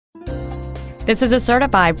This is a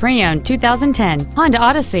certified pre-owned 2010 Honda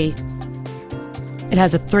Odyssey. It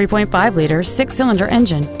has a 3.5-liter six-cylinder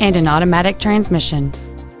engine and an automatic transmission.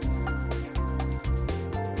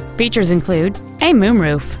 Features include a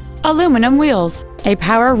moonroof, aluminum wheels, a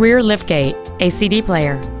power rear liftgate, a CD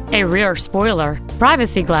player, a rear spoiler,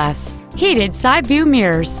 privacy glass, heated side view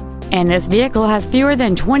mirrors, and this vehicle has fewer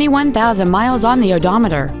than 21,000 miles on the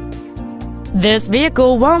odometer. This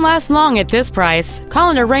vehicle won't last long at this price. Call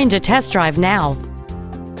and arrange a test drive now.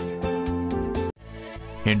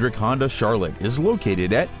 Hendrick Honda Charlotte is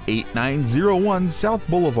located at 8901 South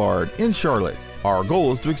Boulevard in Charlotte. Our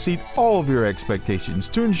goal is to exceed all of your expectations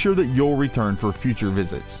to ensure that you'll return for future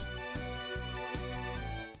visits.